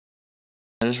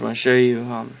I just want to show you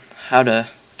how to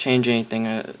change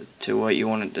anything to what you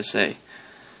want it to say.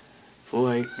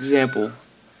 For example,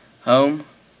 home,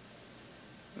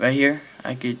 right here,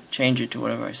 I could change it to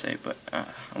whatever I say, but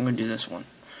I'm going to do this one.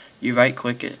 You right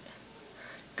click it,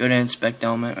 go to inspect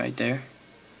element right there,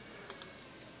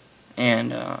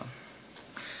 and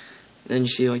then you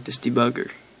see like this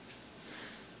debugger.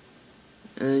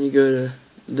 And then you go to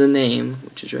the name,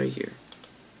 which is right here.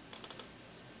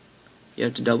 You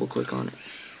have to double click on it.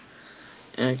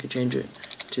 And I could change it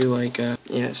to like,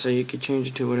 yeah, so you could change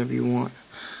it to whatever you want.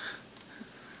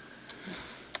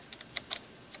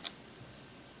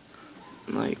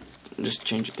 Like, just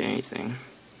change it to anything.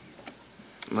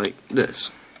 Like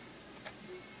this.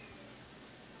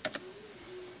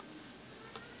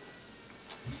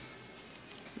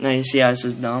 Now you see how it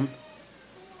says dumb?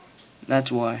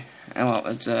 That's why. Well,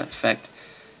 it's an effect.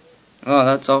 Well,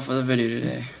 that's all for the video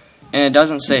today. And it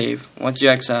doesn't save once you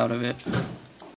X out of it.